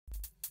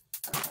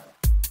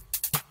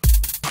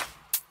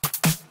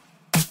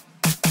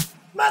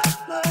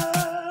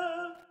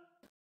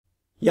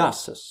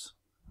Yasis.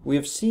 We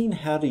have seen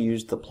how to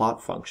use the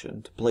plot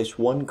function to place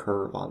one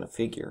curve on a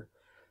figure,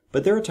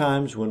 but there are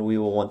times when we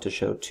will want to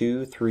show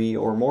 2, 3,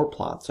 or more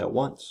plots at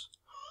once.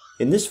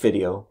 In this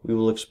video, we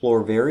will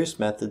explore various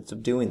methods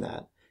of doing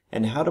that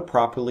and how to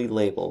properly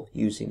label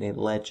using a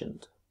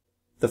legend.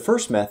 The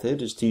first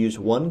method is to use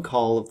one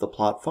call of the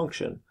plot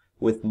function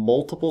with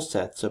multiple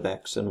sets of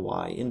x and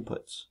y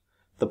inputs.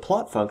 The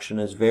plot function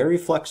is very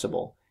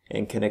flexible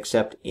and can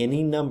accept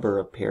any number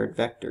of paired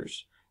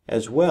vectors,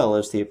 as well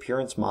as the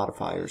appearance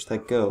modifiers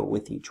that go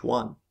with each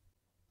one.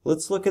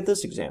 Let's look at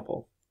this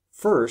example.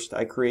 First,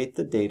 I create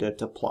the data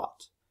to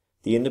plot.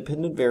 The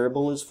independent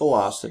variable is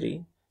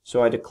velocity,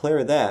 so I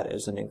declare that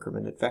as an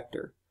incremented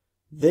vector.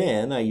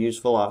 Then I use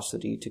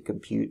velocity to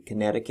compute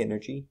kinetic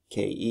energy,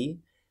 Ke,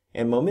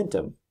 and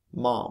momentum,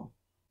 mom.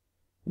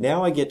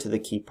 Now I get to the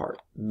key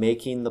part,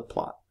 making the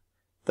plot.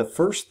 The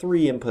first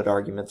three input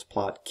arguments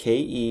plot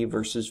Ke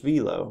versus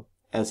velo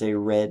as a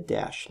red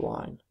dashed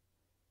line.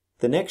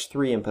 The next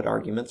three input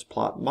arguments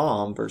plot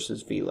mom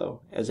versus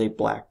velo as a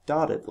black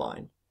dotted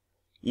line.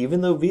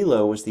 Even though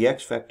velo is the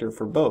x vector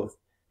for both,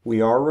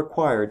 we are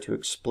required to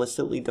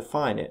explicitly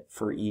define it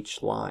for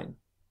each line.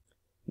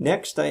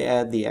 Next, I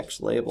add the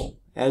x label.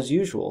 As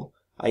usual,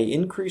 I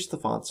increase the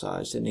font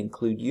size and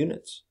include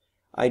units.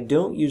 I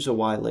don't use a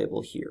y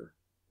label here.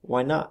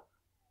 Why not?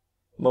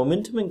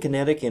 Momentum and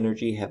kinetic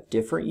energy have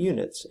different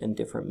units and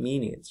different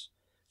meanings,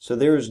 so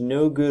there is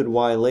no good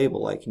y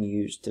label I can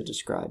use to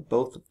describe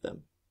both of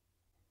them.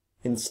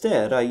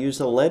 Instead, I use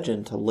a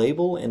legend to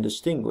label and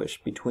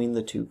distinguish between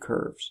the two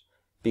curves.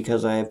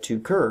 Because I have two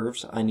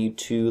curves, I need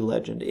two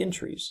legend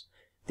entries.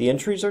 The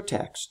entries are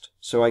text,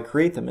 so I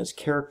create them as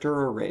character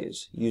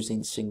arrays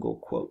using single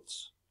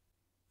quotes.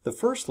 The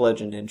first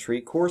legend entry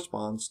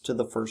corresponds to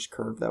the first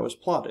curve that was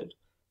plotted.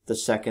 The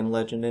second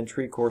legend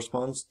entry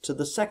corresponds to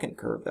the second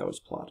curve that was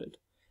plotted.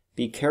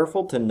 Be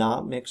careful to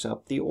not mix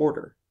up the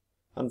order.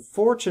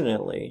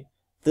 Unfortunately,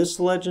 this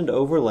legend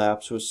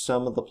overlaps with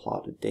some of the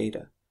plotted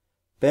data.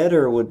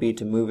 Better would be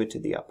to move it to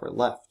the upper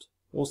left.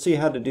 We'll see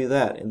how to do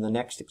that in the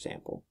next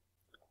example.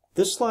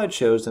 This slide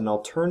shows an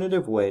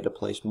alternative way to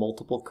place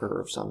multiple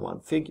curves on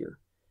one figure.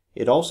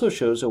 It also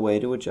shows a way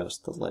to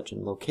adjust the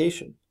legend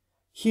location.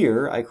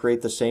 Here, I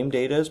create the same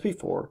data as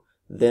before,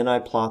 then I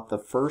plot the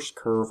first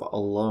curve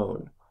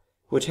alone,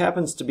 which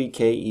happens to be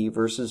Ke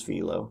versus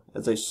velo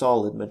as a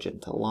solid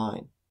magenta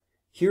line.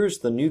 Here's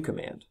the new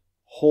command,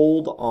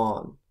 hold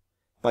on.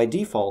 By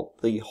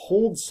default, the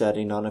hold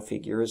setting on a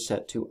figure is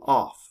set to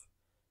off.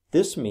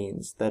 This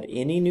means that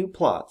any new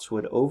plots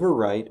would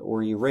overwrite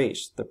or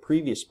erase the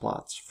previous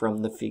plots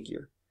from the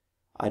figure.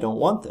 I don't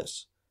want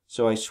this,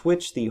 so I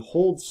switch the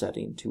hold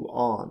setting to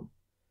on.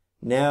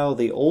 Now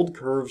the old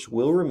curves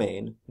will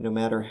remain no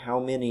matter how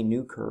many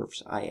new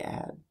curves I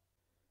add.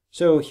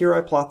 So here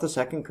I plot the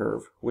second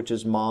curve, which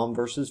is mom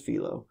versus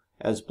velo,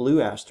 as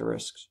blue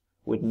asterisks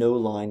with no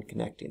line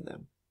connecting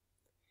them.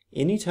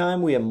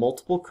 Anytime we have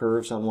multiple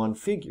curves on one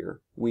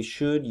figure, we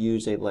should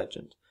use a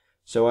legend,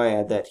 so I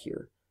add that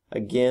here.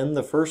 Again,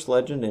 the first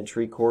legend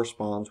entry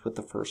corresponds with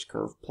the first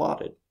curve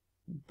plotted.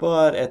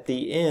 But at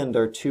the end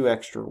are two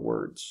extra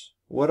words.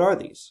 What are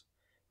these?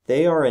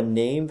 They are a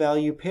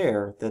name-value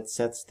pair that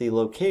sets the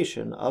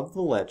location of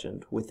the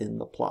legend within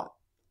the plot.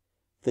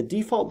 The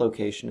default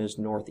location is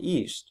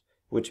northeast,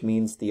 which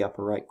means the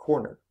upper right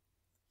corner.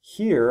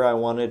 Here I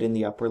want it in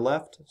the upper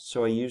left,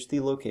 so I use the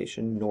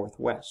location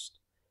northwest.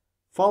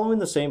 Following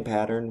the same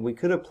pattern, we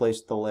could have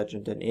placed the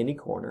legend in any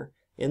corner,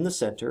 in the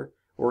center,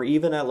 or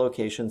even at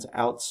locations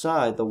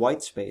outside the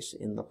white space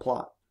in the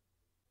plot.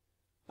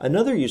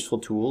 Another useful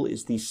tool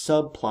is the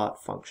subplot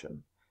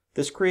function.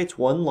 This creates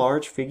one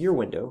large figure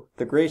window,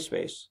 the gray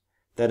space,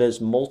 that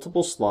has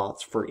multiple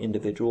slots for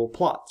individual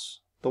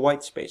plots, the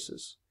white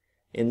spaces.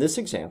 In this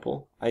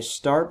example, I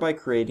start by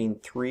creating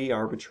 3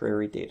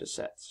 arbitrary data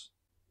sets.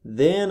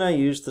 Then I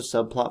use the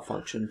subplot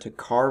function to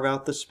carve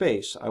out the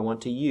space I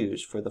want to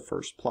use for the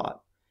first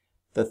plot.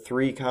 The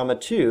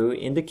 3,2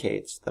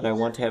 indicates that I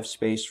want to have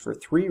space for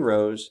 3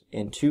 rows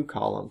and 2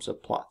 columns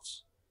of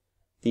plots.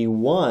 The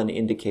 1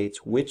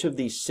 indicates which of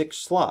these 6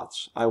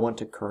 slots I want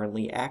to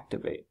currently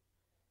activate.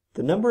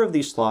 The number of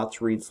these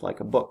slots reads like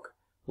a book,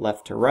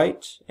 left to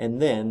right and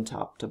then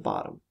top to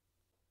bottom.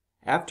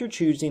 After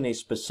choosing a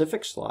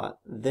specific slot,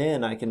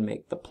 then I can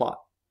make the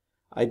plot.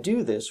 I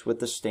do this with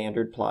the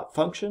standard plot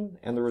function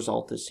and the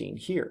result is seen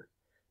here.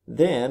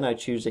 Then I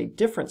choose a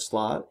different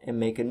slot and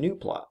make a new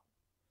plot.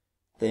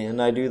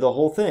 Then I do the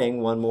whole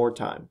thing one more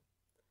time.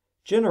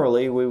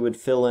 Generally, we would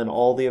fill in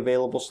all the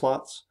available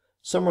slots.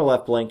 Some are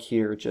left blank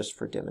here just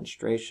for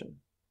demonstration.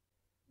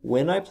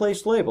 When I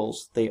place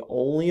labels, they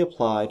only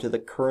apply to the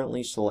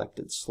currently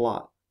selected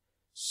slot.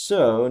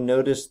 So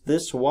notice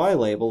this Y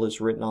label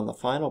is written on the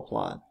final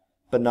plot,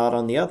 but not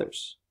on the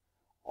others.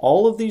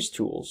 All of these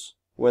tools,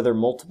 whether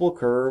multiple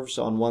curves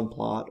on one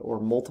plot or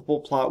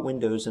multiple plot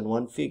windows in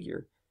one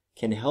figure,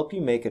 can help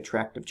you make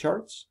attractive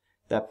charts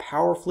that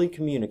powerfully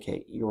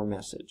communicate your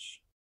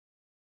message.